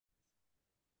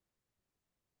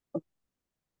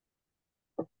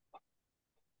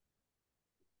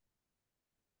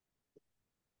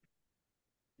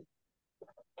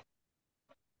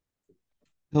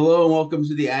Hello and welcome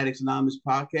to the Addicts Anonymous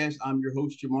podcast. I'm your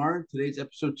host, Jamar. Today's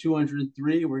episode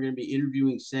 203. We're going to be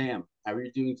interviewing Sam. How are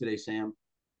you doing today, Sam?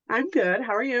 I'm good.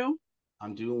 How are you?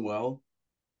 I'm doing well.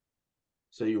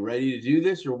 So you ready to do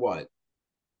this or what?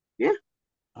 Yeah,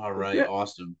 All let's do right, it.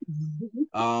 awesome.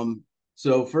 Um,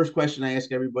 so first question I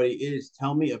ask everybody is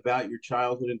tell me about your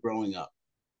childhood and growing up.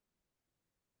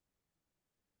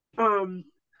 Um,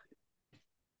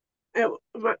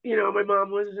 my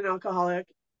mom was an alcoholic,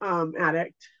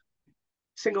 addict,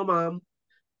 single mom,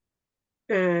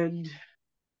 and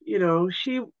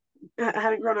she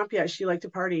hadn't grown up yet. She liked to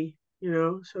party,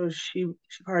 so she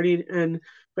partied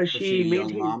but Was she she a young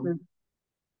maintained mom?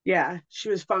 yeah, she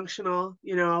was functional,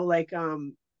 like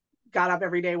got up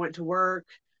every day, went to work.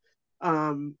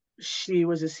 She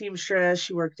was a seamstress.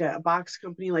 She worked at a box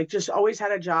company, like just always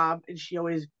had a job, and she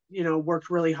always, worked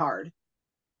really hard.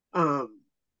 Um,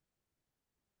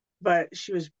 but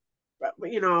she was,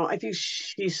 I think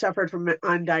she suffered from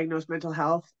undiagnosed mental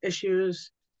health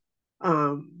issues.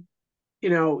 Um,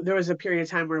 there was a period of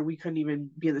time where we couldn't even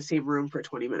be in the same room for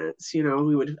 20 minutes. We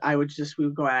would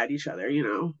go at each other,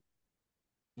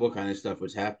 What kind of stuff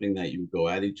was happening that you would go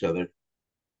at each other?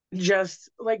 just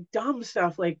like dumb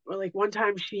stuff. Like one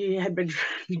time she had been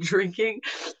drinking,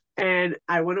 and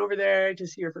I went over there to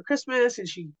see her for Christmas, and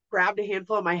she grabbed a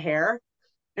handful of my hair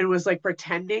and was like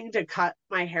pretending to cut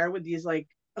my hair with these like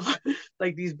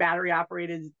like these battery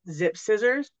operated zip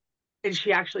scissors, and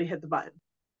she actually hit the button.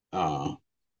 Uh,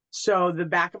 So the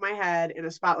back of my head in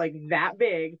a spot like that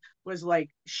big was like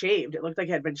shaved. It looked like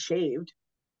it had been shaved,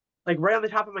 like right on the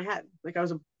top of my head, like I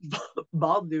was a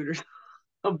bald dude or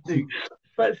something.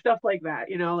 But stuff like that,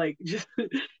 like just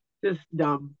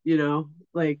dumb,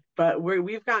 like. But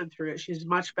we've gotten through it. She's a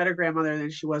much better grandmother than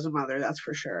she was a mother, that's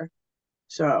for sure.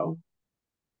 So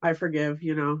I forgive.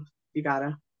 You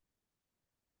gotta.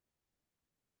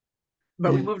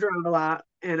 But we yeah. moved around a lot,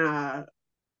 and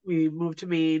we moved to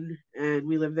Maine, and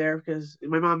we lived there because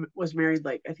my mom was married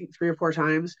like I think 3 or 4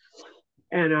 times,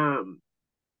 and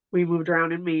we moved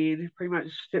around in Maine, pretty much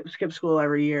skip school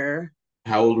every year.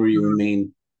 How old were you in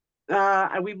Maine?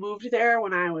 We moved there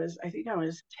when I think I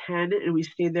was 10, and we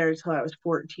stayed there until I was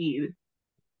 14.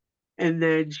 And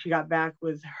then she got back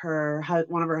with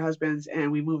one of her husbands,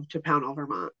 and we moved to Pownell,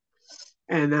 Vermont,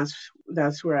 and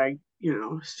that's where I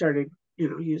started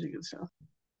using and stuff.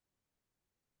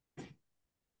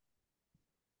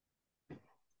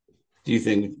 Do you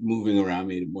think moving around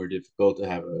made it more difficult to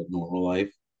have a normal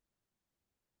life?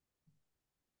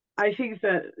 I think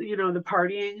that the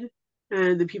partying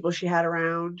and the people she had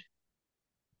around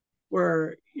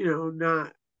were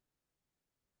not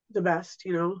the best,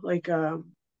 like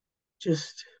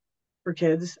just for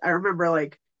kids. I remember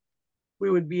like we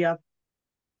would be up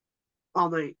all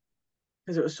night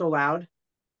because it was so loud,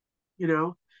 you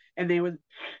know, and they would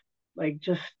like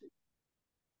just.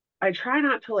 I try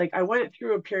not to, like. I went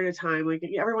through a period of time, like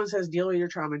everyone says, deal with your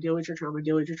trauma, deal with your trauma,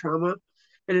 deal with your trauma,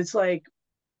 and it's like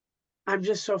I'm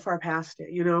just so far past it,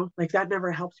 like that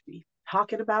never helped me.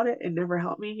 Talking about it never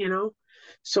helped me,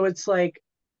 so it's like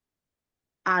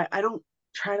I don't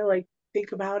try to like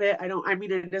think about it. I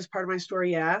mean, it is part of my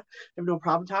story. Yeah. I have no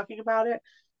problem talking about it.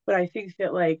 But I think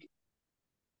that like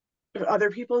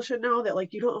other people should know that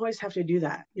like you don't always have to do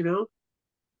that,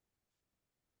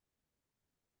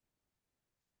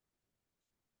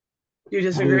 Do you How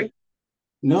was disagree?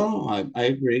 No, I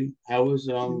agree. How was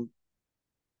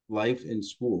life in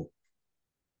school?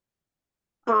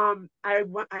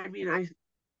 I mean,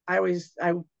 I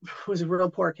was a real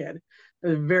poor kid. I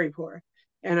was very poor.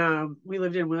 And we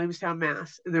lived in Williamstown,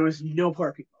 Mass, and there was no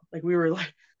poor people. Like we were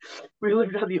like we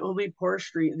lived on the only poor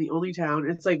street in the only town.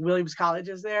 It's like Williams College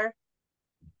is there.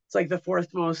 It's like the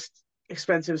fourth most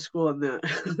expensive school in the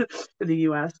in the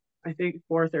U.S. I think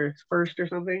fourth or first or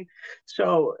something.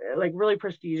 So like really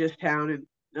prestigious town,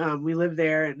 and we lived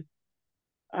there, and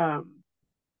um,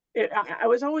 I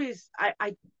was always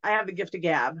I have the gift of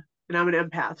gab, and I'm an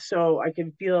empath, so I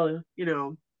can feel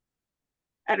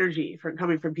energy from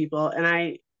coming from people, and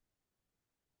I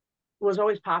was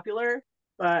always popular,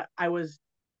 but I was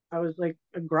like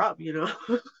a grub.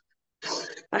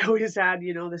 I always had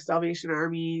the Salvation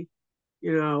Army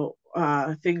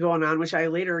thing going on, which I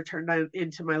later turned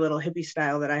into my little hippie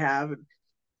style that I have,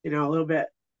 and a little bit,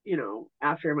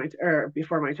 after my or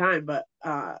before my time, but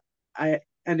I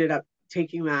ended up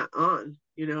taking that on,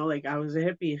 like I was a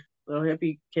hippie, little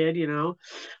hippie kid,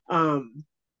 um,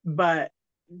 but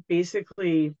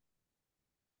basically,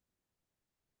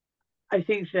 I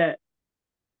think that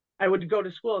I would go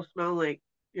to school smelling like,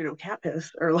 cat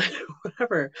piss or like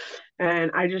whatever,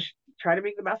 and I just try to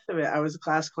make the best of it. I was a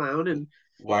class clown, and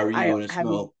Why were you I going to had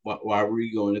smell? Why were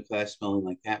you going to class smelling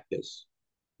like cat piss?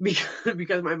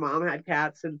 because my mom had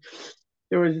cats, and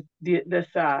there was this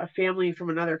family from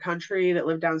another country that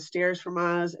lived downstairs from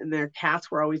us, and their cats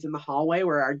were always in the hallway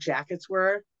where our jackets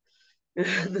were.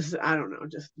 This, I don't know,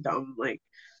 just dumb. Like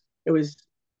it was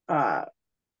uh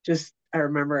just I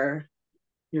remember,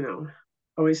 you know,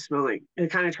 always smelling.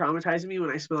 It kind of traumatizes me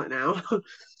when I smell it now.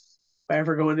 If I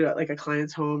ever go into like a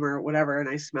client's home or whatever and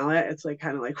I smell it, it's like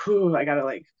kind of like, whew, I gotta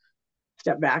like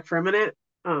step back for a minute.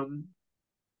 Um,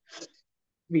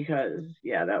 because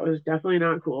yeah, that was definitely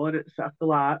not cool and it sucked a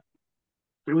lot.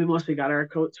 And we mostly got our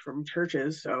coats from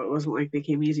churches, so it wasn't like they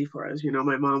came easy for us. You know,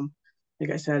 my mom, like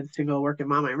I said, single working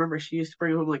mom. I remember she used to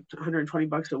bring home like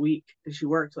 $120 a week, and she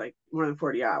worked like more than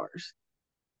 40 hours.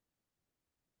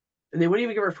 And they wouldn't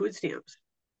even give her food stamps.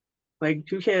 Like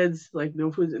two kids, like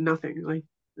no food, nothing. Like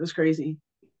it was crazy.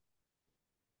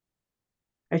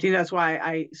 I think that's why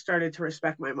I started to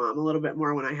respect my mom a little bit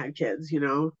more when I had kids, you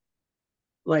know,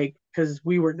 like because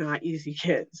we were not easy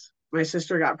kids. My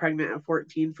sister got pregnant at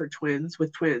 14 for twins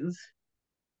with twins,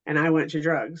 and I went to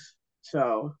drugs.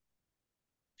 So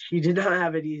she did not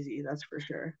have it easy, that's for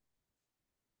sure.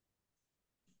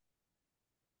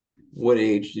 What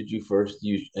age did you first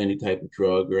use any type of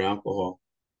drug or alcohol?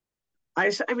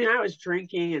 I mean, I was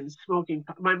drinking and smoking.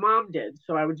 My mom did,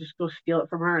 so I would just go steal it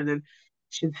from her, and then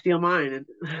she'd steal mine, and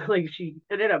like she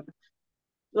ended up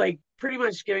like pretty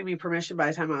much giving me permission by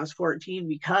the time I was 14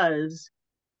 because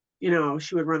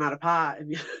she would run out of pot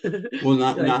and Well, be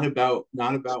like,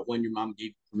 not about when your mom gave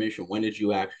you permission. When did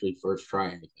you actually first try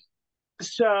anything?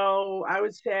 so I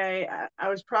would say I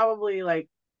was probably like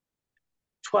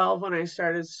 12 when I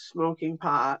started smoking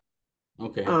pot.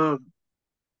 Okay. Um,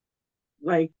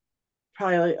 like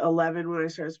probably like 11 when I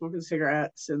started smoking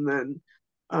cigarettes, and then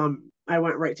I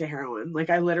went right to heroin. Like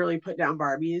I literally put down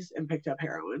Barbies and picked up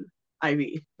heroin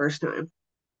IV first time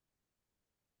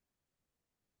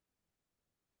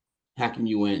How come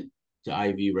you went to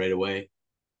IV right away?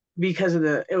 because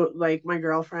of like my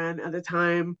girlfriend at the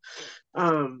time.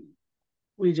 Um,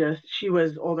 she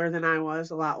was older than I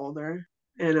was, a lot older,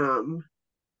 and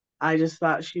I just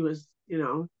thought she was,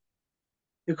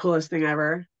 the coolest thing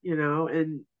ever,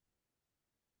 and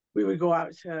we would go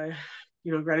out to,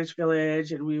 Greenwich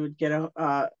Village, and we would get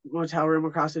a motel room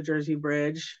across the Jersey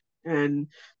Bridge, and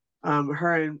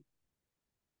her and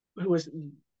who was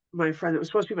my friend that was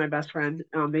supposed to be my best friend,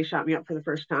 they shot me up for the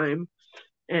first time,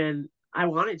 and I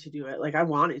wanted to do it. Like I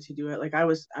wanted to do it. Like I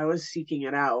was seeking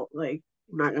it out. Like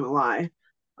I'm not gonna lie.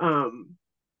 Um,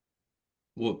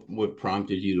 What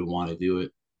prompted you to want to do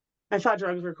it? I thought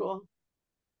drugs were cool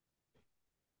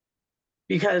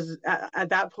because at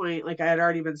that point, like I had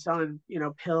already been selling,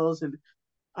 pills and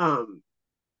um,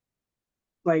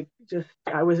 like just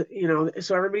I was,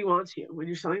 so everybody wants you when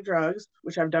you're selling drugs,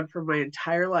 which I've done for my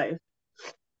entire life.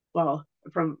 Well,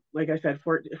 from like I said,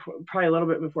 probably a little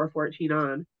bit before 14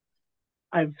 on,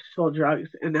 I've sold drugs,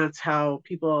 and that's how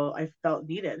people I felt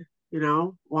needed,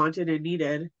 wanted and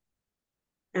needed,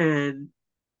 and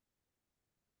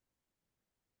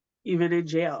even in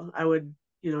jail, I would,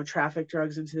 traffic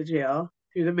drugs into the jail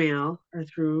through the mail or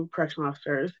through correctional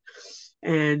officers,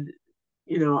 and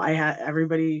I had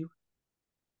everybody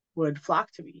would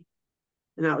flock to me,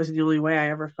 and that was the only way I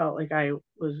ever felt like I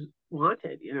was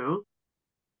wanted.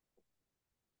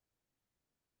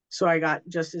 So I got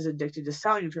just as addicted to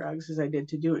selling drugs as I did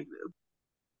to doing them.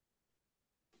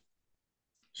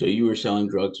 So you were selling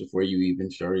drugs before you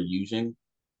even started using?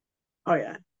 Oh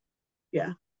yeah,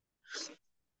 yeah.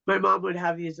 My mom would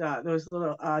have those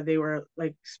little they were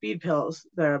like speed pills.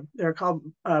 They're called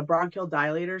bronchial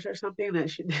dilators or something that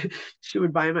she she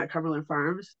would buy them at Cumberland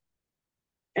Farms.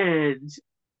 And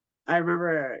I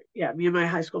remember, yeah, me and my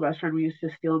high school best friend, we used to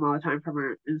steal them all the time from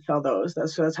her and sell those.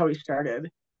 That's how we started.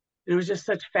 And it was just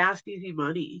such fast, easy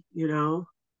money. No,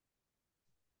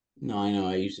 I know.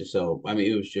 I used to sell. I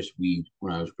mean, it was just weed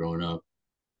when I was growing up,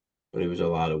 but it was a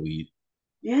lot of weed.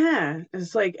 Yeah,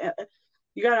 it's like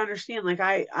you got to understand. Like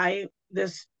I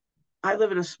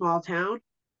live in a small town,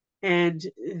 and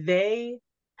they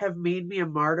have made me a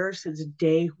martyr since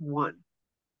day one.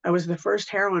 I was the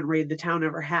first heroin raid the town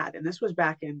ever had, and this was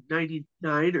back in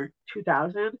 '99 or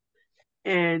 2000.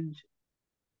 And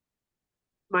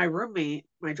my roommate,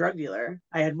 my drug dealer,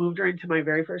 I had moved her into my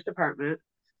very first apartment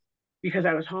because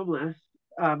I was homeless.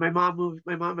 My mom,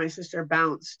 and my sister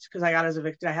bounced because I got as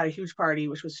evicted. I had a huge party,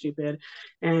 which was stupid,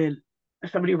 and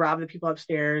somebody robbed the people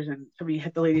upstairs, and somebody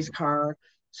hit the lady's car.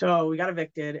 So we got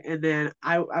evicted, and then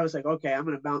I was like, okay, I'm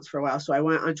gonna bounce for a while. So I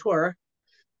went on tour,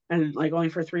 and like only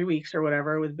for 3 weeks or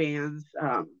whatever with bands.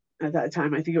 At that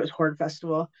time, I think it was Horde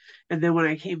Festival, and then when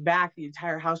I came back, the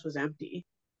entire house was empty.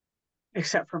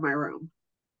 except for my room.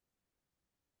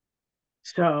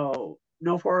 So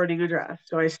no forwarding address.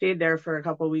 So I stayed there for a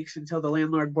couple of weeks until the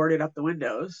landlord boarded up the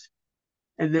windows,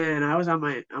 and then I was on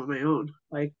my own.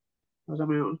 Like I was on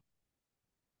my own.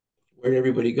 Where'd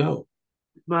everybody go?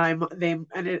 They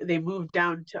moved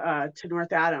down to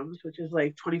North Adams, which is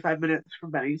like 25 minutes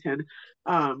from Bennington,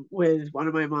 with one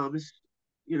of my mom's,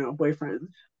 boyfriends.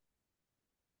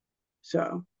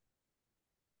 So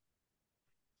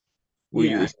Were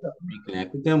you yeah, able so to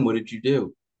reconnect with them? What did you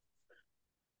do?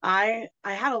 I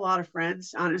had a lot of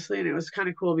friends, honestly, and it was kind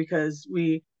of cool because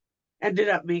we ended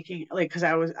up making, like, because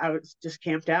I was just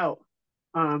camped out,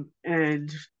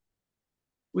 and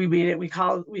we made it.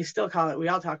 We still call it. We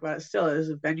all talk about it still as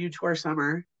a venue tour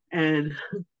summer, and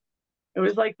it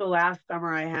was like the last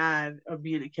summer I had of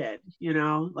being a kid,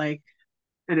 like,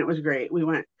 and it was great. We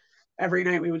went every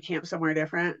night. We would camp somewhere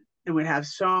different, and we'd have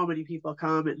so many people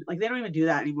come, and like they don't even do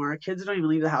that anymore. Kids don't even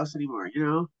leave the house anymore.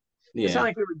 It's not Yeah,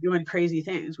 like we were doing crazy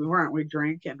things. We weren't. We'd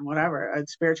drink and whatever. I'd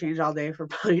spare change all day for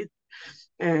pints,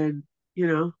 and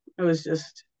it was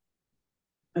just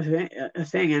a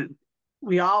thing. And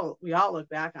we all look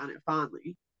back on it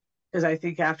fondly because I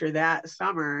think after that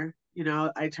summer,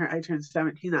 I turned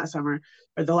 17 that summer,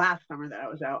 or the last summer that I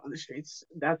was out on the streets.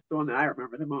 That's the one that I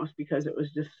remember the most because it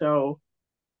was just so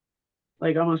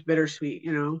like almost bittersweet.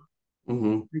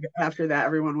 hmm, Like, after that,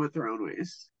 everyone went their own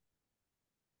ways.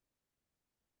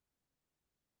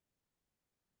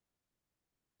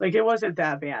 Like it wasn't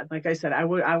that bad. Like I said, I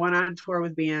went on tour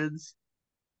with bands.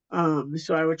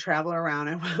 So I would travel around.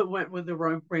 I went with the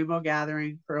Rainbow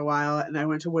Gathering for a while, and I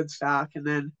went to Woodstock, and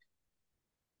then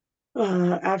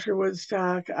after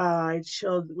Woodstock, I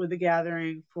chilled with the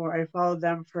Gathering for. I followed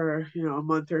them for a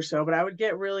month or so, but I would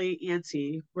get really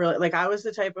antsy. Really, like I was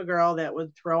the type of girl that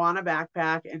would throw on a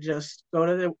backpack and just go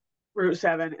to the Route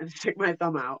 7 and stick my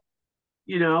thumb out.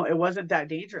 It wasn't that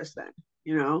dangerous then.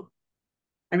 You know,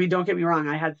 I mean, don't get me wrong,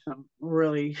 I had some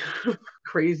really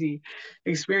crazy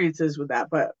experiences with that,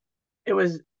 but it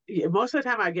was most of the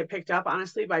time I'd get picked up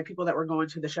honestly by people that were going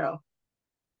to the show.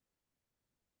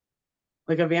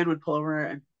 Like a van would pull over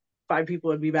and five people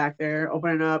would be back there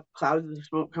opening up, clouds of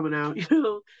smoke coming out.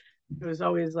 It was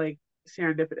always like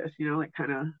serendipitous. Like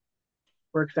kind of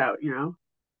works out.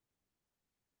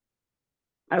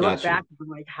 I look gotcha. back and I'm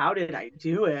like, how did I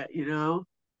do it?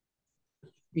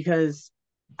 Because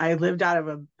I had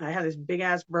this big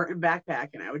ass Burton backpack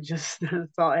and I would just,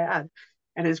 that's all I had.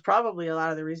 And it's probably a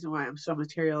lot of the reason why I'm so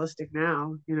materialistic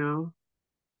now.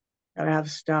 Gotta have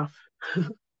stuff.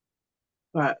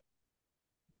 But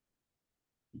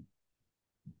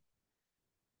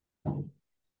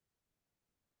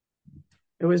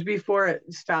it was before it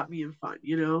stopped being fun.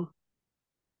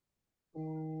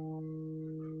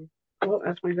 Oh,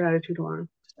 that's my gratitude alarm.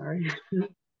 Sorry.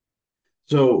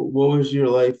 So, what was your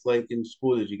life like in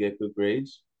school? Did you get good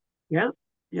grades? Yep.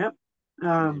 Yep. You did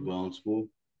Um, well in school?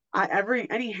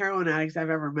 any heroin addicts I've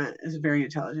ever met is very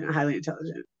intelligent, highly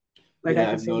intelligent. Like I Yeah,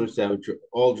 could I've say noticed that with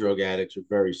all drug addicts are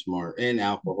very smart, and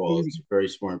alcoholics amazing. are very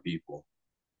smart people.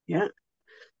 Yeah.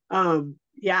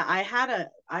 Yeah,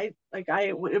 I like I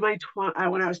in my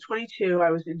when I was 22,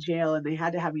 I was in jail and they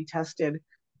had to have me tested.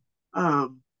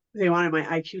 Um, they wanted my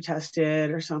IQ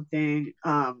tested or something.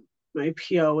 My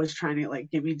PO was trying to like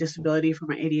give me disability for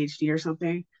my ADHD or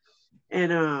something.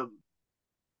 And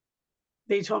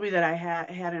they told me that I had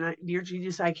a near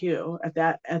genius IQ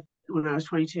at when I was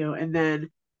 22. And then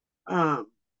um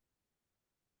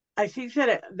I think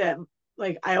that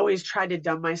like I always tried to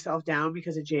dumb myself down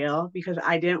because of jail because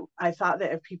I thought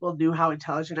that if people knew how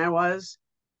intelligent I was,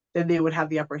 then they would have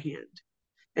the upper hand.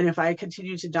 And if I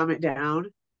continued to dumb it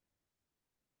down,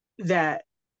 that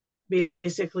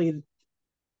basically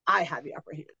I had the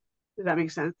upper hand. Does that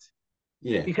make sense?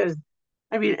 Yeah, Because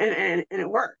I mean, and it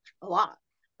worked a lot.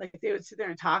 Like they would sit there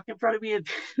and talk in front of me, and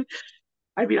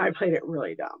I mean, I played it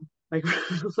really dumb, like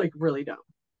like really dumb,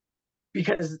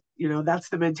 because that's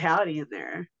the mentality in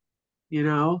there. You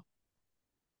know,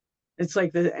 it's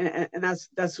like and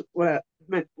that's what I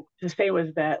meant to say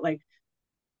was that like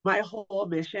my whole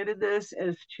mission in this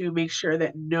is to make sure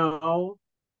that no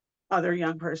other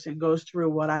young person goes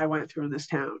through what I went through in this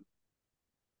town.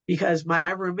 Because my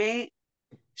roommate,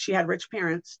 she had rich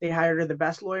parents. They hired her the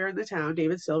best lawyer in the town,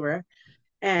 David Silver,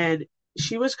 and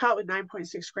she was caught with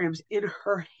 9.6 grams in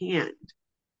her hand.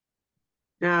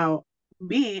 Now,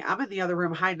 me, I'm in the other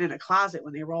room hiding in a closet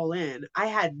when they roll in. I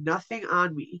had nothing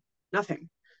on me, nothing.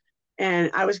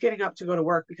 And I was getting up to go to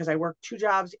work because I worked two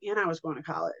jobs and I was going to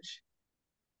college.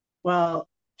 Well,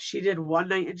 she did one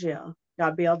night in jail,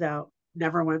 got bailed out,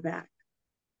 never went back.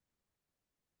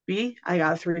 Me, I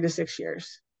got 3 to 6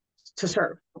 years to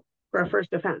serve for a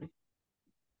first offense.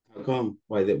 How come?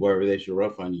 Why were they so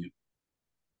rough on you?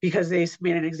 because they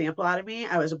made an example out of me.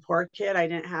 I was a poor kid. I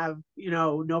didn't have,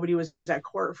 nobody was at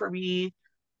court for me.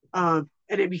 And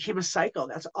it became a cycle.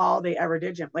 That's all they ever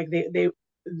did, Jim. Like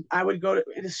I would go to,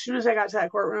 and as soon as I got to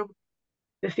that courtroom,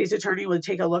 the state's attorney would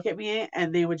take a look at me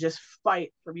and they would just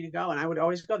fight for me to go. And I would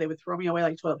always go. They would throw me away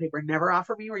like toilet paper, never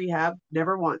offer me rehab,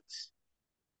 never once.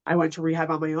 I went to rehab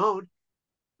on my own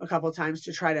a couple of times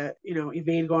to try to,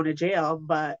 evade going to jail,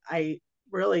 but I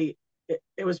really,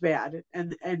 it was bad.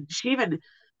 And she even,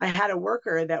 I had a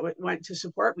worker that went to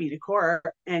support me to court,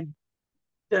 and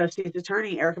the state's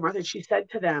attorney, Erica Martha, she said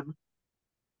to them,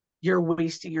 "You're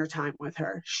wasting your time with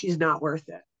her. She's not worth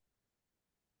it."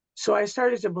 So I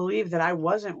started to believe that I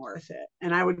wasn't worth it.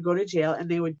 And I would go to jail and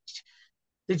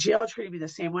the jail treated me the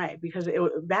same way because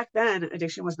back then,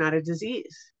 addiction was not a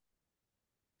disease.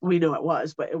 We know it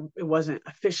was, but it wasn't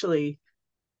officially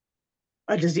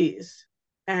a disease.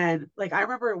 And like, I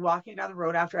remember walking down the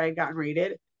road after I had gotten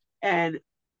raided, and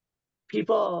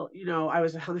people, I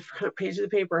was on the front page of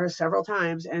the paper several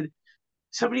times, and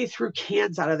somebody threw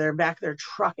cans out of their back of their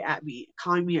truck at me,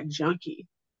 calling me a junkie,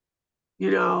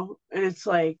 and it's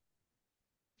like,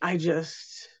 I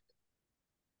just,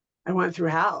 I went through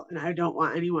hell, and I don't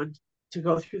want anyone to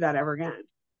go through that ever again.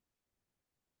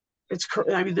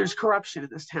 I mean, there's corruption in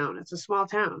this town. It's a small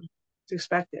town. It's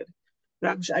expected.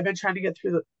 But I've been trying to get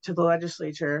through to the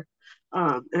legislature,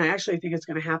 and I actually think it's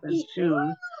going to happen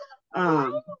soon,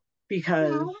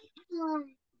 because.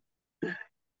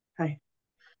 Hi. Okay.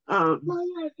 I'm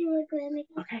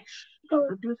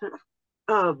doing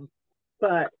that.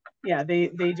 But yeah,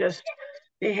 they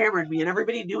hammered me, and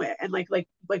everybody knew it. And like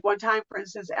one time, for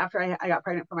instance, after I got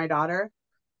pregnant for my daughter,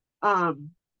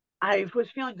 I was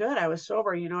feeling good. I was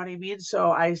sober, you know what I mean?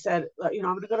 So I said, I'm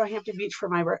going to go to Hampton Beach for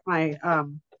my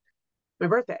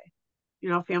birthday,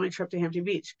 family trip to Hampton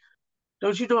Beach.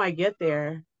 Don't you know, I get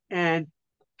there and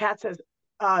Pat says,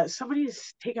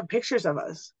 somebody's taking pictures of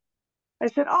us. I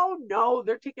said, oh no,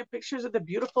 they're taking pictures of the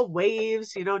beautiful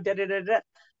waves, da da da da.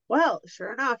 Well,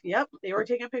 sure enough, yep, they were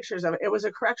taking pictures of it. It was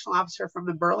a correctional officer from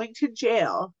the Burlington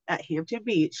jail at Hampton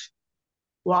Beach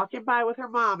walking by with her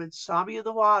mom and saw me in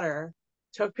the water,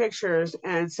 took pictures,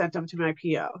 and sent them to my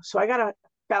PO. So I got a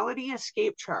felony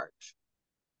escape charge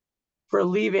for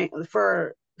leaving,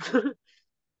 for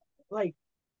like,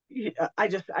 I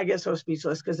get so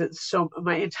speechless because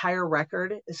my entire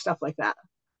record is stuff like that.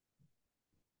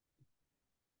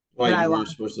 Why you weren't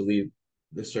supposed to leave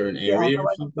the certain area or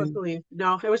something? Supposed to leave.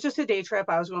 No, it was just a day trip.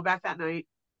 I was going back that night,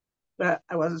 but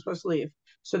I wasn't supposed to leave.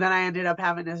 So then I ended up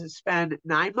having to spend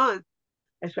 9 months.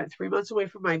 I spent 3 months away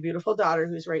from my beautiful daughter,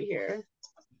 who's right here.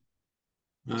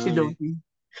 She knows me.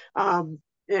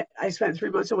 I spent 3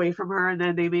 months away from her, and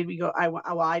then they made me go.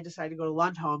 I decided to go to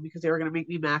Lundholm because they were going to make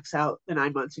me max out the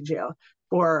 9 months in jail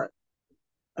for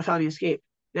a felony escape.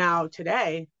 Now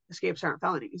today, escapes aren't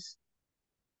felonies,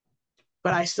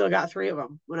 but I still got 3 of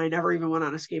them when I never even went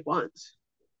on escape once.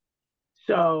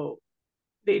 So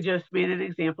they just made an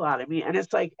example out of me. And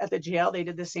it's like at the jail, they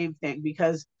did the same thing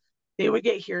because they would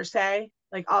get hearsay.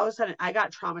 Like all of a sudden, I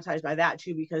got traumatized by that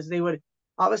too, because they would,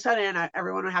 all of a sudden,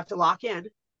 everyone would have to lock in.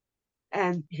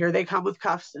 And here they come with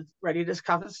cuffs and ready to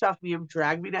cuff and stuff me and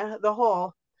drag me to the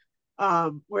hole,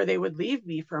 where they would leave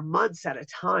me for months at a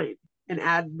time in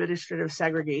administrative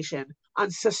segregation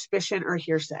on suspicion or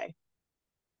hearsay.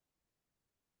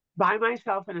 By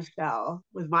myself in a cell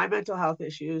with my mental health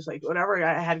issues, like whatever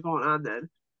I had going on then.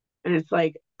 And it's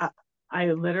like,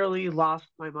 I literally lost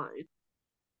my mind.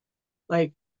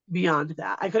 Like beyond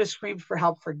that, I could have screamed for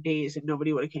help for days and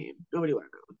nobody would have came. Nobody would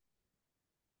have known.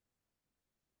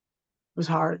 It was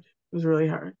hard. It was really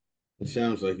hard. It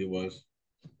sounds like it was.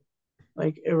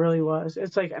 Like it really was.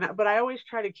 It's like, but I always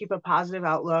try to keep a positive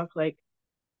outlook. Like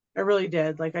I really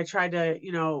did. Like I tried to,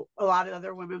 a lot of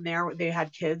other women there, they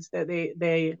had kids that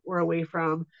they were away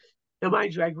from. Now,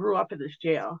 mind you, I grew up in this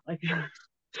jail. Like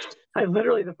I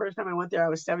literally, the first time I went there, I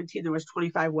was 17. There was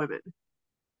 25 women.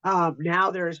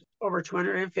 Now there's over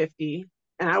 250,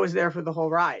 and I was there for the whole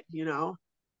ride,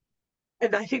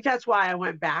 And I think that's why I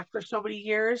went back for so many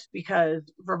years, because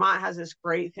Vermont has this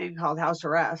great thing called house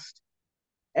arrest.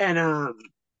 And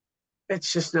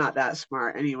it's just not that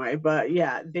smart anyway. But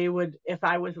yeah, they would, if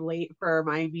I was late for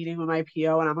my meeting with my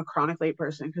PO, and I'm a chronic late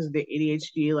person because of the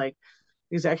ADHD, like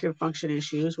executive function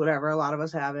issues, whatever, a lot of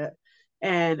us have it.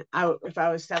 And if I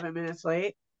was 7 minutes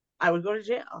late, I would go to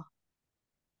jail.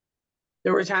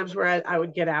 There were times where I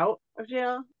would get out of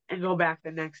jail and go back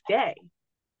the next day.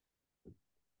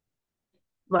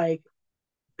 Like,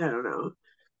 I don't know.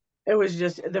 It was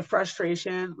just the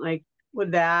frustration, like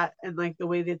with that, and like the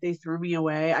way that they threw me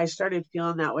away. I started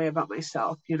feeling that way about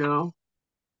myself,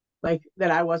 like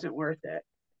that I wasn't worth it.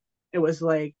 It was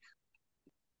like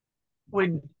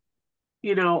when,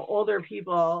 older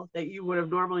people that you would have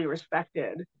normally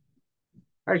respected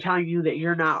are telling you that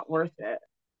you're not worth it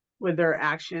with their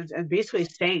actions and basically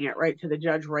saying it right to the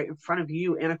judge right in front of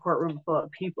you in a courtroom full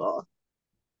of people.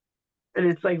 And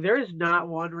it's like there is not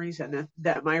one reason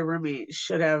that my roommate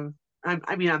should have.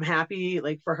 I mean, I'm happy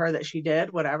like for her that she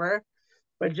did whatever,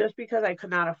 but just because I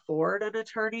could not afford an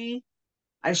attorney,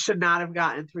 I should not have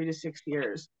gotten 3 to 6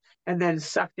 years and then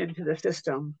sucked into the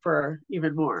system for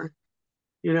even more.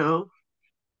 You know,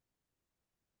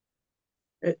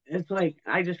 it's like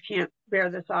I just can't bear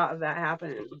the thought of that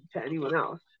happening to anyone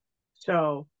else.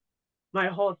 So my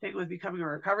whole thing with becoming a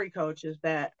recovery coach is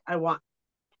that I want,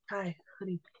 hi,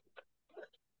 honey,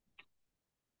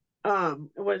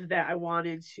 was that I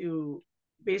wanted to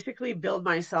basically build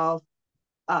myself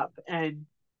up and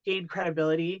gain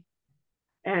credibility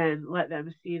and let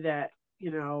them see that,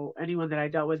 anyone that I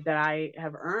dealt with, that I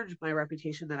have earned my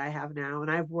reputation that I have now. And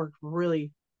I've worked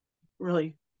really,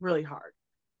 really, really hard,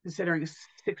 considering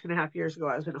 6.5 years ago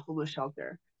I was in a homeless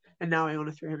shelter and now I own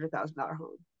a $300,000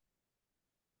 home.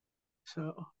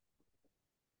 So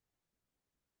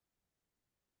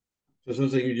So it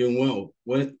sounds like you're doing well.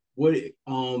 What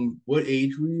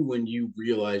age were you when you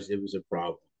realized it was a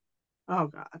problem? oh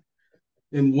God.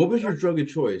 And what was your drug of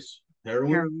choice?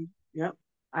 Heroin? Heroin. Yep.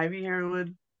 IV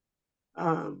heroin.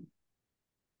 Um,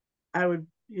 I would,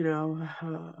 I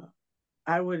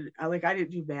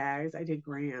didn't do bags. I did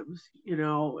grams. It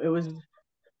was,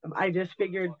 I just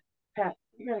figured, Pat,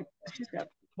 she's got,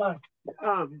 come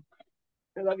on.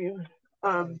 I love you.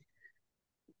 Um,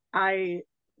 I,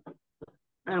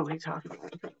 I don't like talking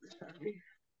about it. Sorry.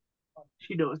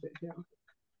 She knows it too.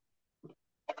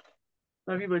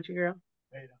 Love you much, girl.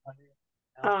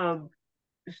 Um,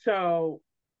 so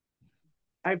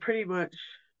I pretty much,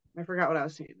 I forgot what I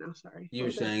was saying now. Sorry. You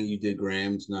were saying you did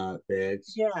grams, not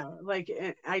bags. Yeah, like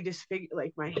I disfigured,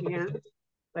 like my hands,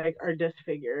 like are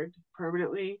disfigured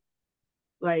permanently.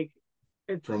 Like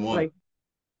it's From what? like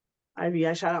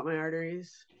I shot out my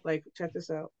arteries. Like check this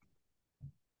out.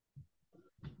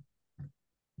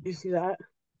 You see that?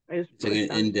 I just It's like an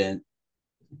pushed on it. indent.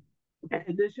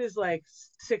 And this is like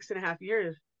 6.5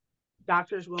 years.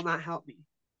 Doctors will not help me.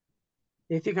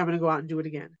 They think I'm going to go out and do it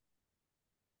again.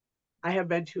 I have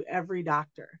been to every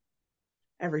doctor,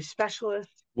 every specialist.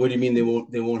 What do you mean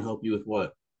they won't help you with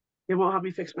what? They won't help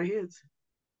me fix my hands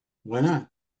Why not?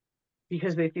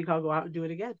 because they think I'll go out and do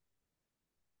it again.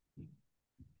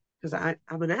 Because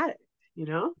I'm an addict,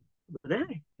 I'm an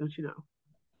addict, don't you know?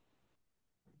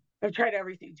 I've tried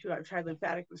everything too. I've tried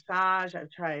lymphatic massage.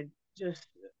 I've tried just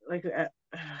like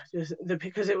just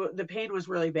because the pain was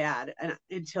really bad, and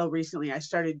until recently I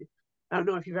started. I don't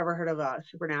know if you've ever heard of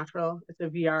Supernatural. It's a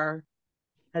VR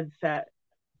headset.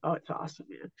 Oh, it's awesome,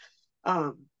 man.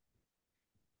 Um,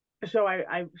 so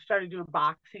I started doing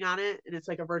boxing on it, and it's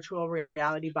like a virtual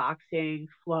reality boxing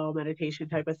flow meditation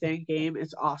type of thing game.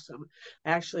 It's awesome.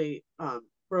 I actually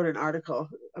wrote an article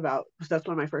about, that's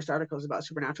one of my first articles about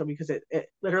Supernatural, because it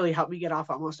literally helped me get off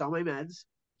almost all my meds.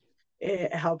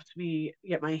 It helped me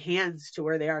get my hands to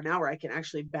where they are now, where I can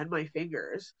actually bend my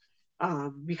fingers,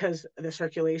 because the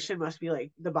circulation must be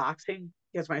like the boxing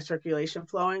gets my circulation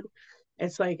flowing.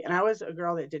 It's like, and I was a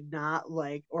girl that did not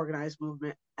like organized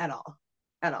movement at all,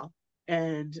 at all.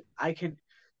 And I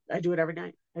do it every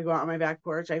night. I go out on my back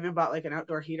porch. I even bought like an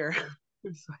outdoor heater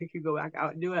so I can go back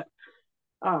out and do it.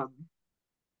 Um,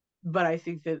 but I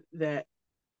think that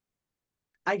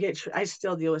I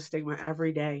still deal with stigma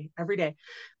every day.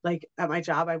 Like at my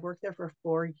job, I worked there for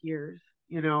 4 years.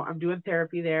 I'm doing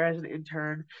therapy there as an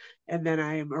intern, and then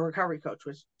I'm a recovery coach,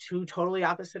 which two totally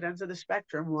opposite ends of the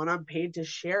spectrum. One, I'm paid to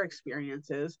share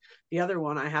experiences. The other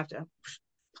one, I have to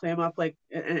clam up like,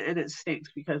 and it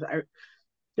stinks because I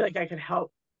feel like I could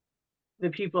help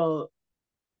the people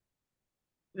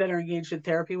that are engaged in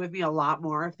therapy with me a lot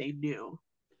more if they knew.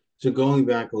 So going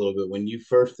back a little bit, when you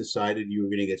first decided you were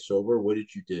going to get sober, what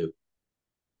did you do?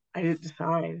 I didn't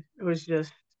decide. It was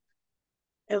just,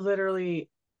 it literally,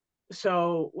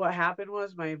 so what happened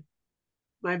was my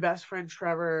best friend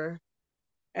Trevor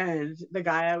and the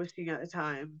guy I was seeing at the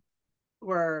time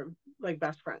were like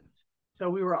best friends. So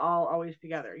we were all always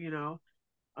together. We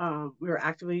were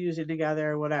actively using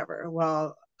together, whatever.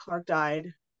 Well, Clark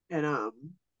died, and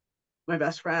my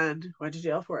best friend went to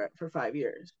jail for it for 5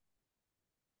 years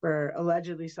for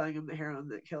allegedly selling him the heroin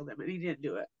that killed him, and he didn't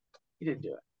do it. He didn't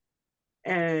do it.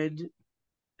 And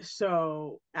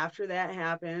so after that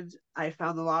happened, I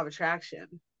found the law of attraction,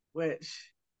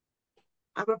 which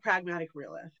I'm a pragmatic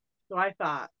realist. So I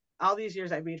thought all these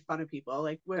years I made fun of people.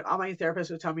 Like when all my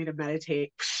therapists would tell me to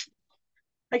meditate,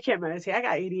 I can't meditate. I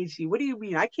got ADHD. What do you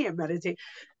mean? I can't meditate.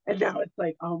 And now it's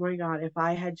like, oh my God, if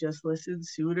I had just listened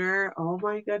sooner, oh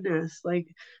my goodness. Like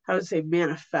I would say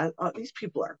manifest. Oh, these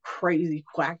people are crazy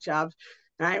quack jobs.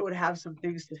 And I would have some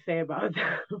things to say about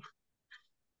them.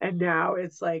 And now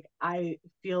it's like, I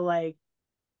feel like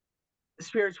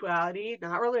spirituality,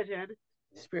 not religion,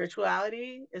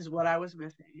 spirituality is what I was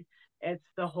missing. It's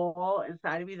the hole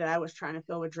inside of me that I was trying to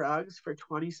fill with drugs for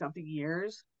 20 something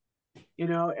years. You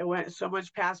know, it went so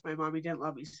much past my mommy didn't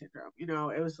love me syndrome. You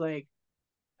know, it was like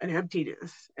an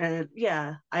emptiness. And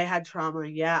yeah, I had trauma.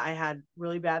 Yeah, I had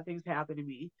really bad things happen to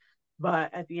me.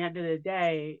 But at the end of the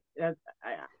day,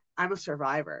 I'm a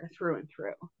survivor through and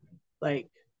through. Like,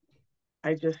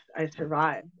 I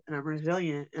survive and I'm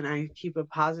resilient and I keep a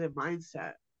positive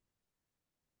mindset,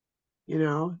 you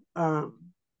know?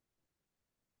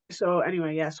 So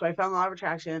anyway, yeah, so I found the law of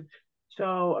attraction.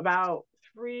 So about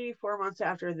 3, 4 months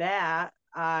after that,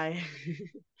 I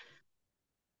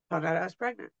found out I was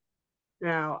pregnant.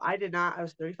 Now, I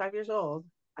was 35 years old.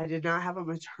 I did not have a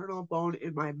maternal bone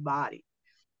in my body.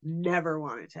 Never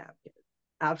wanted to have kids.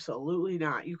 Absolutely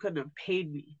not. You couldn't have paid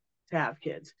me to have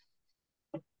kids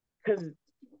because,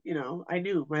 you know, I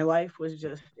knew my life was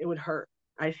just, it would hurt.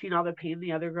 I seen all the pain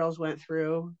the other girls went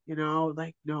through, you know,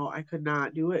 like, no, I could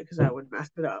not do it because I would mess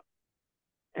it up.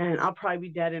 And I'll probably be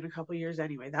dead in a couple years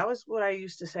anyway. That was what I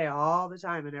used to say all the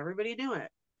time, and everybody knew it,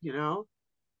 you know?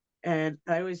 And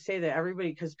I always say that everybody,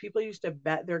 because people used to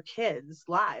bet their kids'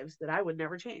 lives that I would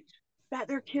never change, bet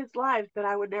their kids' lives that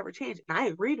I would never change. And I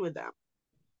agreed with them.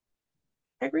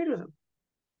 I agreed with them.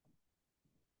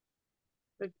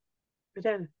 Like, I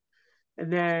did.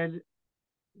 And then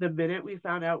the minute we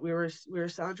found out we were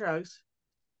selling drugs,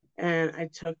 and I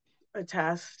took a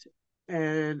test,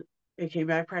 and it came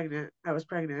back pregnant. I was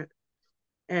pregnant,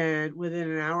 and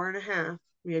within an hour and a half,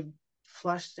 we had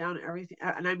flushed down everything.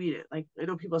 And I mean it. Like I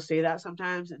know people say that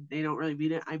sometimes, and they don't really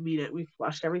mean it. I mean it. We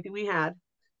flushed everything we had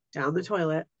down the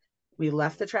toilet. We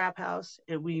left the trap house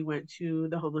and we went to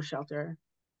the homeless shelter.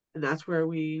 And that's where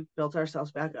we built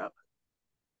ourselves back up.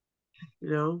 You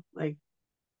know, like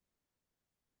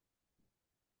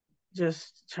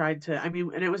just tried to, I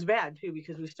mean, and it was bad too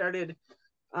because we started,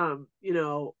 you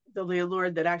know, the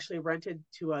landlord that actually rented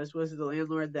to us was the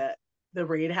landlord that the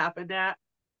raid happened at.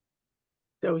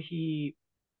 So he,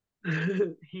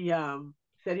 he,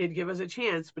 said he'd give us a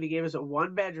chance, but he gave us a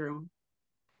 1 bedroom.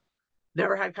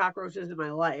 Never had cockroaches in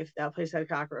my life. That place had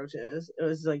cockroaches. It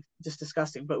was like just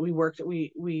disgusting. But we worked.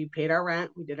 We paid our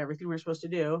rent. We did everything we were supposed to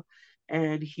do,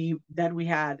 and we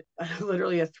had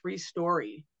literally a 3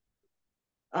 story,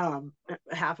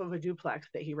 half of a duplex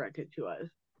that he rented to us,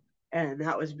 and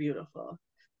that was beautiful.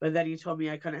 But then he told me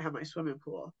I couldn't have my swimming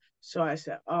pool. So I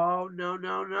said, "Oh no,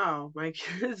 no, no! My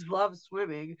kids love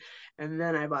swimming." And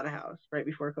then I bought a house right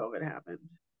before COVID happened.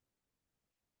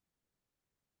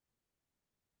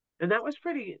 And that was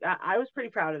I was pretty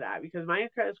proud of that because my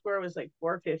credit score was like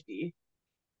 450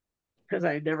 because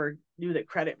I never knew that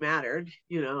credit mattered,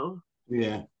 you know?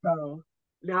 Yeah. So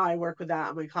now I work with that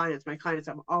on my clients. My clients,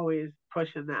 I'm always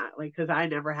pushing that, like, because I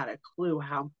never had a clue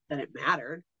how that it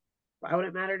mattered. Why would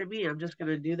it matter to me? I'm just going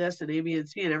to do this and A, B, and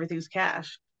C and everything's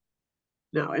cash.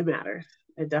 No, it matters.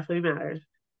 It definitely matters.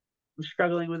 I'm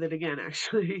struggling with it again,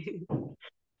 actually.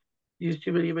 Use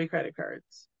too many of my credit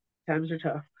cards. Times are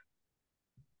tough.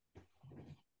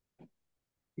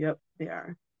 Yep, they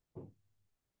are.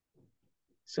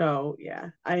 So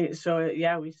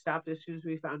yeah, we stopped as soon as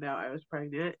we found out I was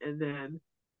pregnant, and then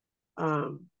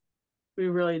um we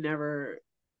really never.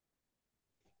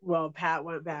 Well, Pat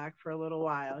went back for a little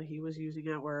while. He was using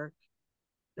at work,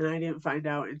 and I didn't find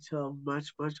out until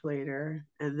much much later.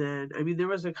 And then I mean, there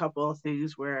was a couple of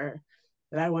things where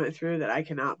that I went through that I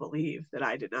cannot believe that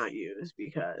I did not use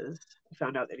because I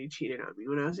found out that he cheated on me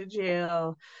when I was in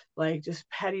jail, like just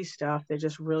petty stuff that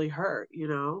just really hurt, you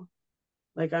know.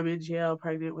 Like I'm in jail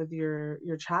pregnant with your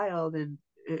child and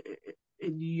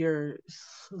you're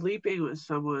sleeping with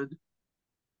someone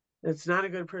that's not a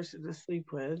good person to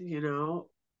sleep with, you know.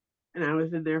 And I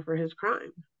was in there for his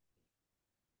crime,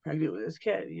 pregnant with his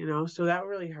kid, you know. So that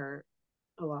really hurt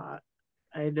a lot.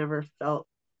 I never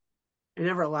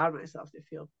allowed myself to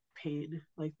feel pain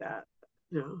like that,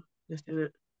 you know, just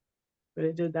didn't. But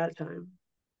it did that time.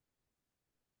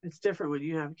 It's different when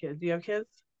you have kids. Do you have kids?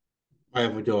 I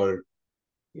have a daughter,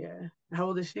 Yeah. How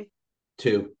old is she?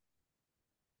 2.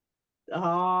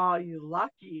 Oh, you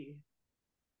lucky.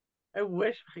 I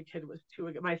wish my kid was 2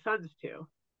 again. My son's 2,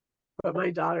 but my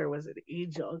daughter was an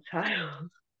angel child.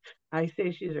 I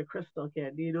say she's a crystal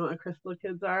kid. Do you know what crystal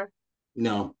kids are?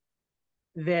 No.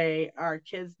 They are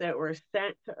kids that were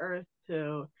sent to Earth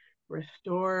to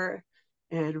restore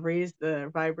and raise the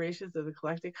vibrations of the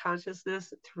collective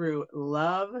consciousness through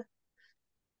love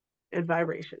and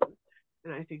vibration.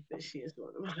 And I think that she is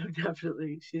one of them.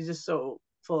 Definitely. She's just so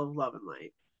full of love and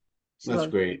light. She That's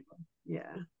loves great. people.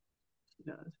 Yeah, she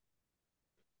does.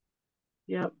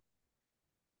 Yep.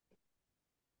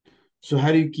 So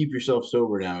how do you keep yourself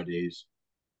sober nowadays?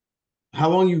 How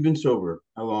long you've been sober?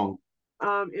 How long?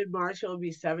 In March it'll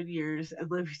be 7 years, and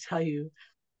let me tell you,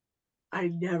 I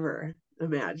never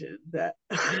imagined that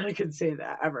I could say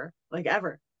that ever. Like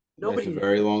ever. That's a Nobody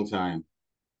very did. long time.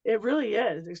 It really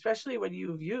is, especially when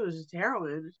you've used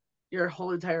heroin your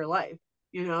whole entire life,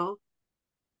 you know?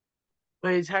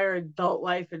 My entire adult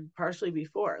life and partially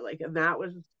before. Like, and that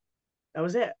was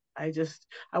it.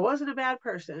 I wasn't a bad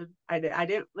person. I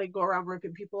didn't like go around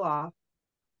ripping people off.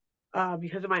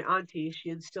 Because of my auntie, she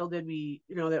instilled in me,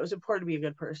 that it was important to be a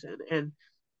good person. And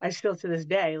I still to this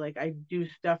day, like I do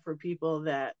stuff for people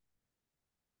that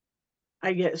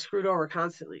I get screwed over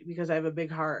constantly because I have a big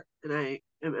heart and I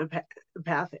am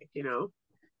empathic, And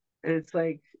it's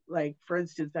like for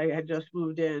instance, I had just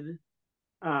moved in,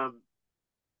 um,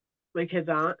 my kid's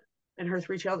aunt and her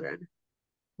 3 children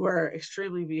who are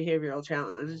extremely behavioral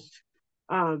challenged.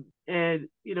 And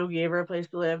gave her a place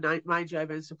to live. Mind you, I've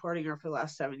been supporting her for the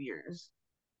last 7 years,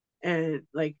 and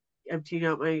like emptying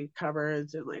out my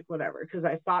cupboards and like whatever, because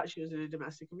I thought she was in a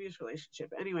domestic abuse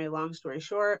relationship. Anyway, long story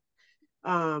short,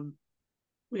 um,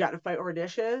 we got in a fight over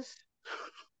dishes,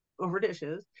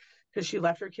 because she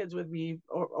left her kids with me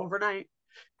overnight,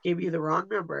 gave me the wrong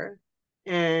number,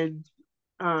 and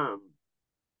um,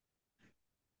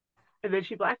 and then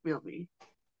she blackmailed me.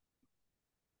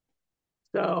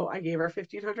 So I gave her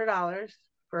 $1,500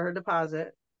 for her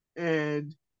deposit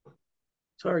and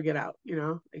told her get out,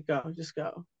 like go, just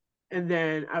go. And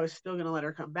then I was still gonna let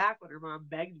her come back when her mom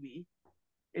begged me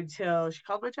until she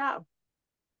called my job.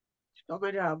 She called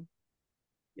my job.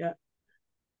 Yeah,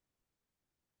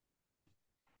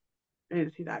 I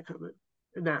didn't see that coming,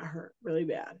 and that hurt really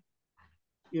bad,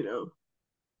 you know.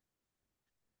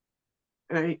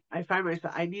 And I find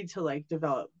myself I need to like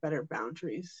develop better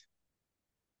boundaries.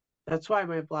 That's why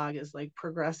my blog is like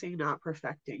progressing, not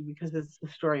perfecting, because it's the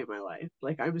story of my life.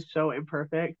 Like I'm so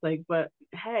imperfect, like, but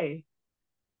hey,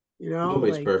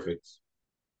 Nobody's like, perfect.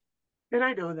 and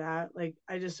I know that. Like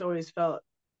I just always felt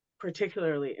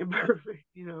particularly imperfect,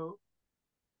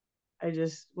 I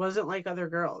just wasn't like other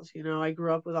girls, I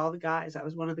grew up with all the guys. I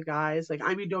was one of the guys. Like,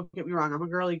 I mean, don't get me wrong, I'm a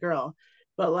girly girl,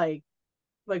 but like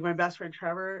my best friend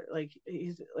Trevor, like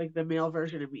he's like the male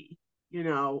version of me, you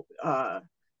know.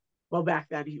 Well, back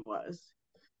then he was.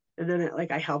 And then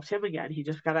like I helped him again. He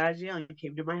just got out of jail and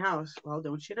came to my house. Well,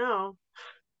 don't you know,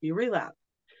 he relapsed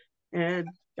and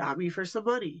got me for some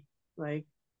money. Like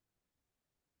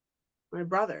my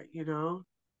brother, And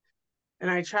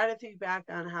I try to think back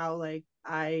on how like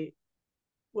I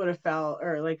would have felt,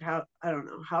 or like how I don't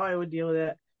know how I would deal with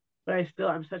it. But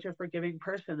I'm such a forgiving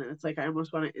person that it's like I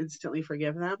almost want to instantly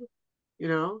forgive them, you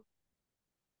know?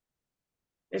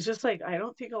 It's just like I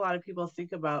don't think a lot of people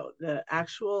think about the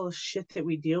actual shit that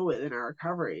we deal with in our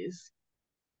recoveries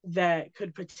that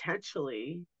could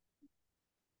potentially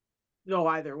go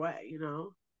either way.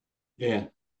 Yeah.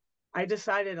 I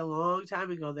decided a long time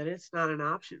ago that it's not an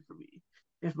option for me.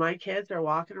 If my kids are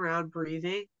walking around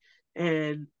breathing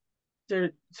and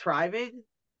they're thriving,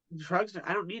 drugs,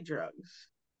 I don't need drugs.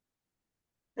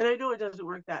 And I know it doesn't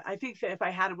work that. I think that if I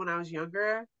had him when I was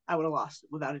younger, I would have lost him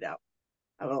without a doubt.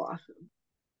 I would have lost him.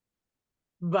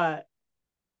 But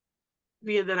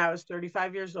being that I was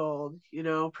 35 years old,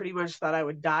 pretty much thought I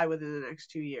would die within the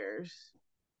next 2 years.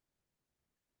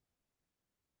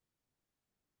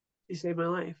 He saved my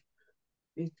life.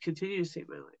 He continued to save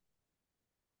my life.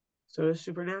 So it's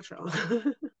supernatural.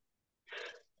 It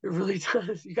really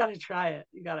does. You got to try it.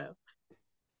 You got to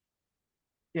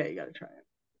try it.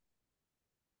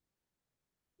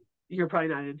 You're probably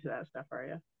not into that stuff, are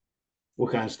you?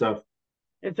 What kind of stuff?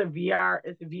 It's a VR.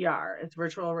 It's VR. It's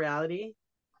virtual reality.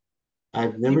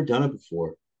 I've never done it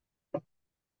before.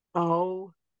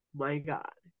 Oh my God.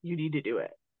 You need to do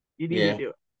it. You need to Yeah. do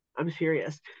it. I'm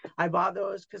serious. I bought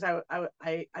those because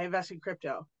I invest in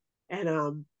crypto,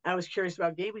 and I was curious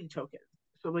about gaming tokens.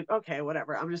 So I'm like, okay,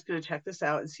 whatever. I'm just gonna check this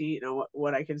out and see,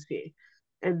 what I can see.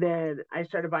 And then I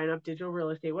started buying up digital real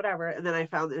estate, whatever. And then I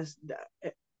found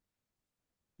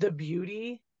the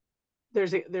beauty.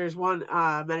 There's one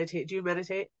meditate. Do you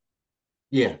meditate?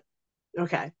 Yeah.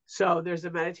 Okay, so there's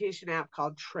a meditation app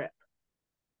called Trip,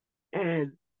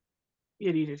 and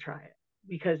you need to try it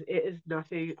because it is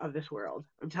nothing of this world.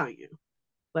 I'm telling you.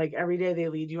 Like every day they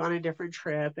lead you on a different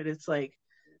trip, and it's like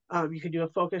you can do a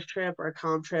focus trip or a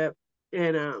calm trip,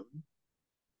 and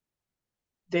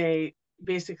they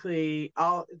basically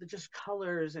all just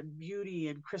colors and beauty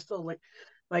and crystal,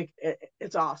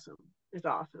 it's awesome. It's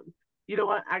awesome. You know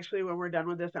what? Actually, when we're done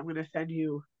with this, I'm gonna send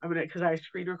you. Because I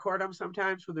screen record them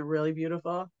sometimes when they're really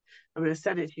beautiful. I'm gonna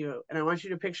send it to you, and I want you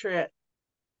to picture it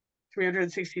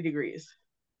 360 degrees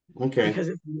Okay. because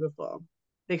it's beautiful.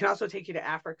 They can also take you to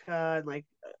Africa and like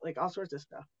all sorts of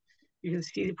stuff. You can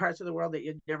see parts of the world that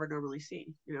you'd never normally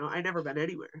see. I never been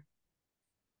anywhere,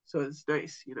 so it's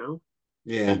nice.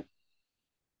 Yeah.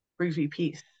 Brings me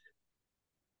peace.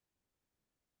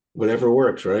 Whatever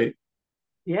works, right?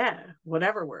 Yeah,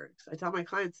 whatever works. I tell my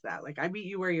clients that. Like, I meet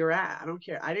you where you're at. I don't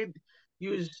care. I didn't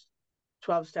use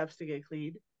 12 steps to get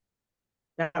clean.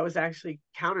 That was actually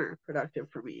counterproductive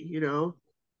for me.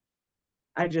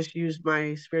 I just used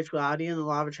my spirituality and the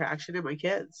law of attraction and my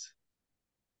kids,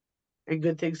 and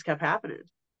good things kept happening.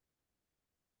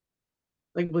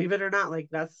 Like, believe it or not, like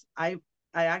I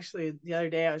actually, the other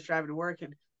day I was driving to work,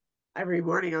 and every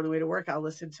morning on the way to work, I'll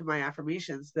listen to my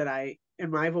affirmations that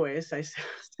in my voice, I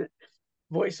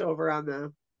voice over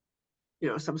on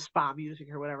some spa music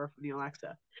or whatever from the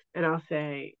Alexa. And I'll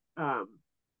say,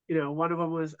 one of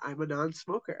them was, I'm a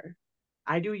non-smoker.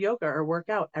 I do yoga or work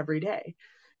out every day.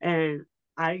 And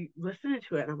I listened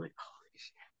to it and I'm like, holy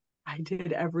shit, I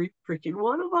did every freaking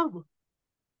one of them.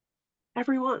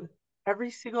 Every one.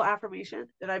 Every single affirmation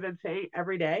that I've been saying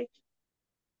every day,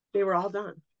 they were all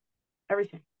done.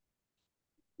 Everything.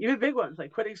 Even big ones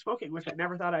like quitting smoking, which I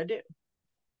never thought I'd do.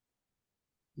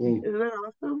 Mm, Isn't that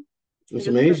awesome? that's It's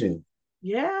really, amazing.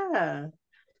 yeah.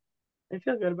 I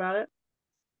feel good about it.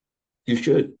 You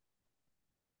should.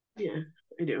 Yeah,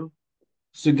 I do.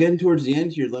 So getting towards the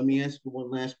end here, let me ask you one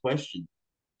last question.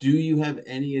 Do you have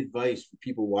any advice for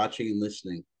people watching and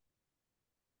listening?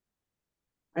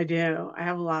 I do. I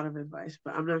have a lot of advice,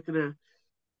 but I'm not gonna.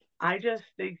 I just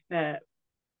think that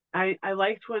I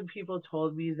liked when people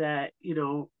told me that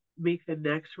make the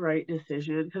next right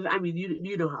decision, because I mean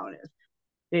you know how it is.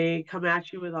 They come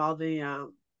at you with all the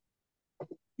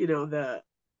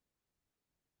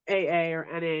AA or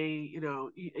NA. You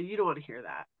don't want to hear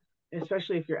that,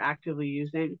 especially if you're actively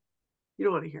using. You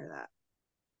don't want to hear that.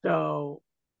 So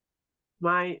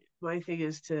my thing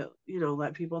is to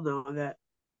let people know that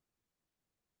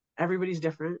everybody's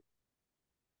different.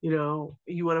 You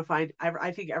want to find,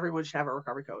 I think everyone should have a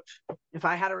recovery coach. If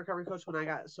I had a recovery coach when I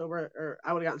got sober, or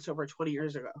I would have gotten sober 20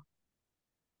 years ago,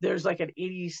 there's like an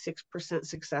 86%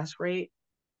 success rate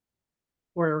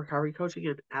for recovery coaching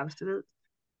and abstinence.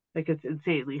 Like, it's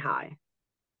insanely high.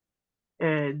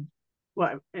 And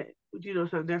do you know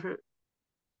something different?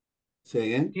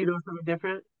 Say again? Do you know something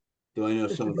different? Do I know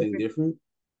something Specifically? different?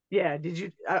 Yeah. Did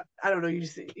you, I don't know.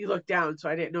 You looked down. So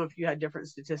I didn't know if you had different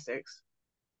statistics.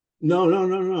 No, no,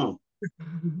 no, no.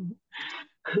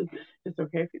 It's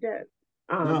okay if you did.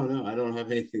 No, Um, no, I don't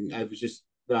have anything. I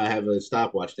have a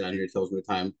stopwatch down here. It tells me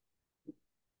the time.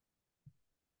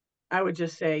 I would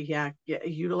just say, yeah,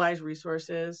 utilize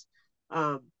resources.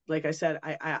 Like I said,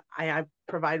 I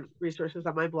provide resources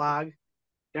on my blog.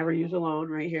 Never use alone,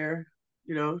 right here.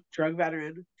 Drug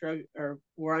veteran, drug or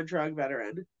war on drug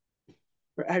veteran.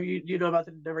 Do you know about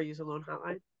the Never Use Alone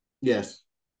hotline? Yes.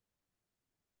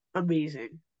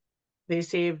 Amazing. They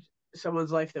saved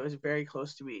someone's life that was very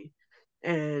close to me,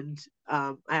 and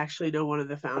I actually know one of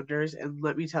the founders. And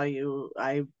let me tell you,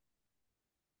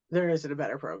 there isn't a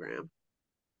better program.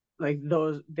 Like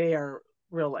those, they are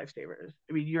real lifesavers.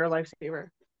 I mean, you're a lifesaver.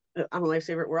 I'm a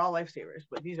lifesaver. We're all lifesavers,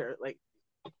 but these are like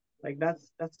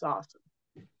that's awesome.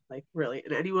 Like, really,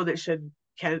 and anyone that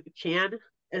can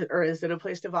or is in a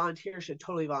place to volunteer should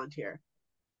totally volunteer.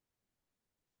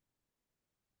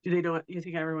 Do they know what you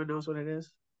think? Everyone knows what it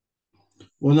is.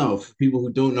 Well, no, for people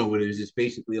who don't know what it is, it's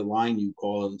basically a line you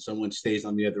call and someone stays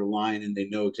on the other line and they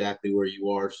know exactly where you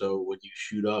are. So when you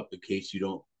shoot up, in case you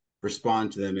don't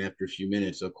respond to them after a few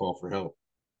minutes, they'll call for help.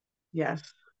 Yes,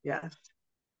 yes,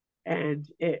 and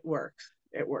it works.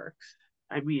 It works.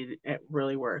 I mean, it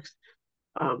really works.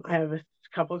 I have a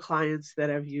couple of clients that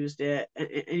have used it, and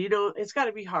it's got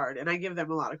to be hard, and I give them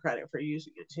a lot of credit for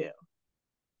using it too.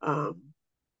 Um,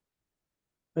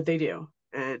 but they do,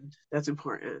 and that's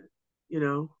important, you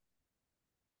know.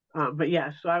 But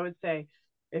yeah, so I would say,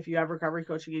 if you have recovery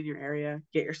coaching in your area,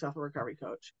 get yourself a recovery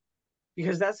coach,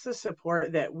 because that's the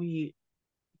support that we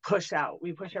push out.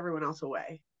 We push everyone else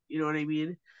away. You know what I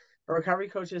mean? A recovery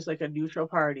coach is like a neutral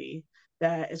party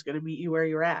that is going to meet you where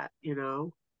you're at.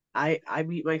 I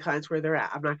meet my clients where they're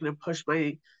at. I'm not going to push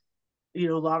my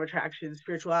law of attraction,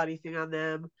 spirituality thing on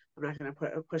them. I'm not going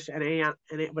to push NA on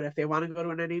NA, but if they want to go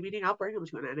to an NA meeting, I'll bring them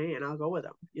to an NA and I'll go with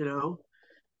them.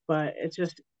 But it's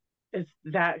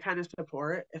that kind of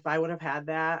support. If I would have had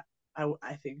that,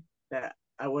 I think that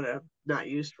I would have not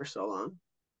used for so long.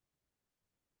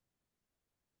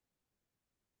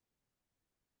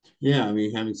 Yeah, I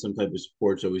mean, having some type of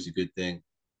support is always a good thing.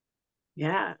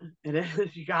 Yeah, it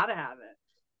is. You gotta have it.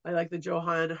 I like the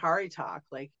Johan Hari talk.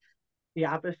 Like the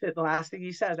opposite, the last thing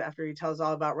he says after he tells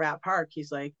all about Rat Park,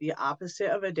 he's like, the opposite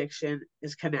of addiction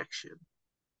is connection.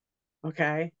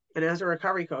 Okay. And as a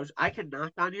recovery coach, I can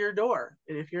knock on your door.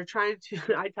 And if you're trying to,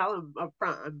 I tell them up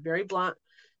front, I'm very blunt.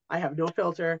 I have no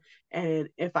filter. And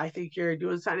if I think you're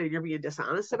doing something and you're being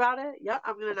dishonest about it, yep,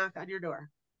 I'm going to knock on your door.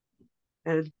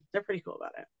 And they're pretty cool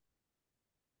about it.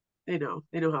 They know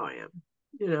how I am,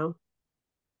 you know?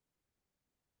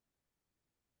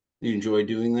 You enjoy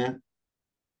doing that?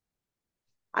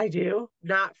 I do,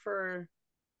 not for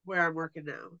where I'm working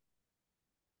now.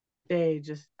 I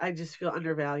just feel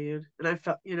undervalued. And I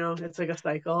felt, it's like a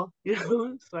cycle,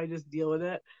 so I just deal with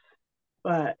it.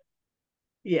 But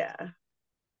yeah,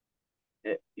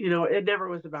 it never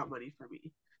was about money for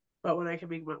me. But when I can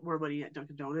make more money at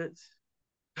Dunkin' Donuts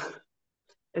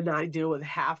and I deal with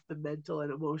half the mental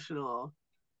and emotional,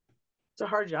 it's a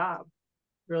hard job.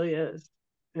 It really is.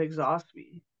 It exhausts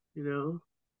me, you know.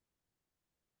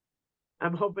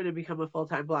 I'm hoping to become a full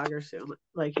time blogger soon.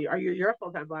 Like, you're a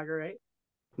full time blogger, right?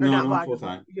 Or No, not not blogger, full but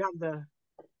time.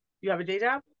 you have a day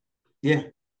job? Yeah,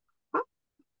 Huh?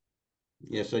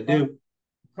 yes, I Well, do.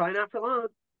 probably not for long.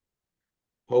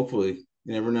 Hopefully,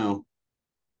 you never know.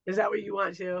 Is that what you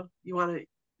want to? You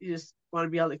just want to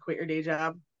be able to quit your day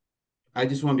job? I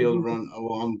just want to be able to run.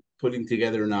 Well, I'm putting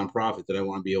together a nonprofit that I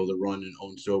want to be able to run and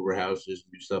own sober houses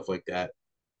and do stuff like that.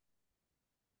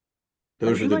 Are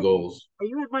Those are you the like, goals. are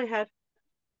you in my head?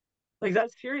 Like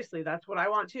that's seriously, that's what I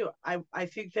want too. I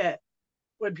think that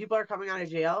when people are coming out of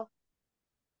jail,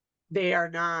 they are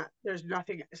not, there's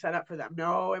nothing set up for them.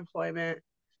 No employment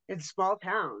in small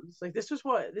towns. Like this is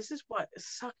what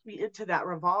sucked me into that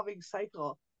revolving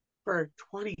cycle for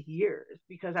 20 years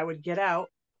because I would get out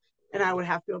and I would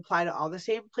have to apply to all the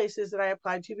same places that I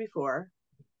applied to before.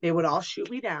 They would all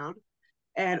shoot me down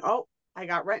and I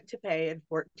got rent to pay in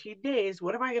 14 days.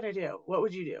 What am I going to do? What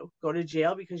would you do? Go to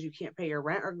jail because you can't pay your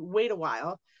rent or wait a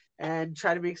while and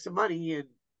try to make some money and,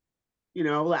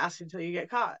 last until you get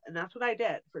caught. And that's what I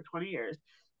did for 20 years.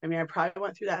 I mean, I probably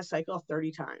went through that cycle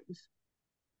 30 times.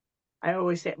 I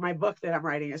always say my book that I'm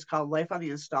writing is called Life on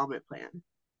the Installment Plan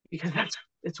because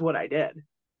it's what I did.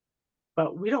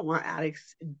 But we don't want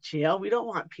addicts in jail. We don't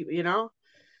want people,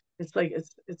 it's like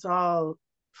it's all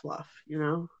fluff.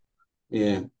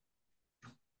 Yeah.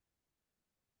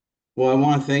 Well, I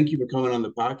want to thank you for coming on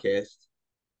the podcast.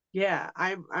 Yeah,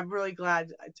 I'm really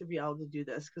glad to be able to do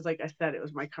this because like I said, it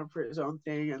was my comfort zone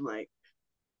thing and like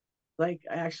I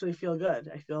actually feel good.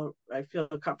 I feel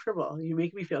comfortable. You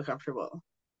make me feel comfortable.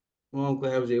 Well, I'm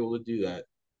glad I was able to do that.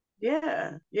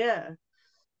 Yeah, yeah.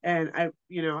 And I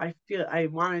feel I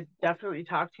want to definitely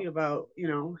talk to you about,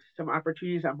 some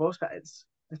opportunities on both sides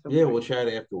at some Yeah, point. we'll chat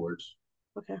afterwards.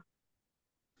 Okay.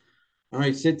 All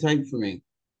right, sit tight for me.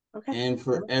 Okay. And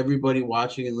for everybody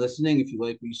watching and listening, if you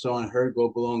like what you saw and heard, go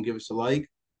below and give us a like.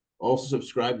 Also,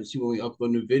 subscribe to see when we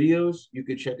upload new videos. You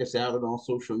can check us out on all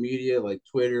social media like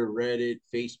Twitter, Reddit,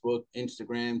 Facebook,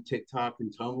 Instagram, TikTok,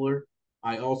 and Tumblr.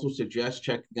 I also suggest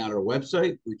checking out our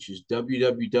website, which is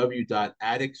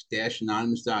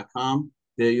www.addicts-anonymous.com.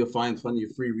 There you'll find plenty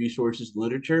of free resources and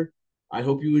literature. I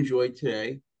hope you enjoyed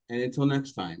today, and until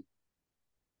next time.